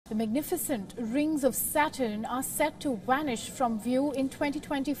The magnificent rings of Saturn are set to vanish from view in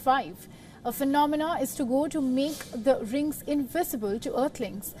 2025. A phenomena is to go to make the rings invisible to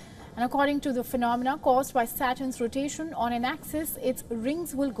Earthlings. And according to the phenomena caused by Saturn's rotation on an axis, its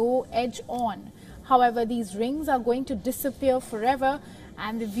rings will go edge on. However, these rings are going to disappear forever,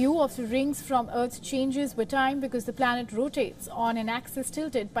 and the view of the rings from Earth changes with time because the planet rotates on an axis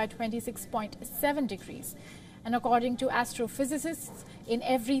tilted by 26.7 degrees. And according to astrophysicists, in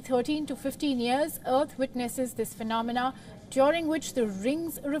every 13 to 15 years, Earth witnesses this phenomena, during which the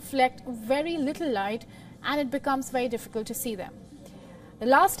rings reflect very little light and it becomes very difficult to see them. The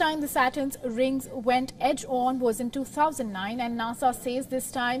last time the Saturn's rings went edge-on was in 2009, and NASA says this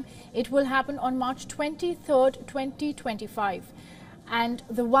time it will happen on March 23rd, 2025. And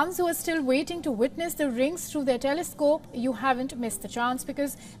the ones who are still waiting to witness the rings through their telescope, you haven't missed the chance,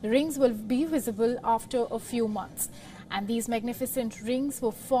 because the rings will be visible after a few months. And these magnificent rings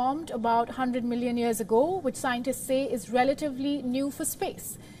were formed about 100 million years ago, which scientists say is relatively new for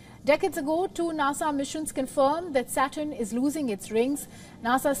space. Decades ago, 2 NASA missions confirmed that Saturn is losing its rings.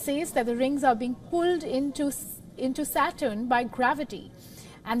 NASA says that the rings are being pulled into Saturn by gravity.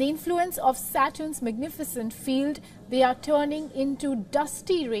 And the influence of Saturn's magnificent field, they are turning into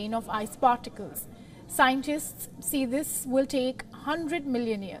dusty rain of ice particles. Scientists see this will take 100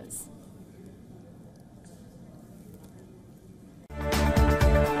 million years.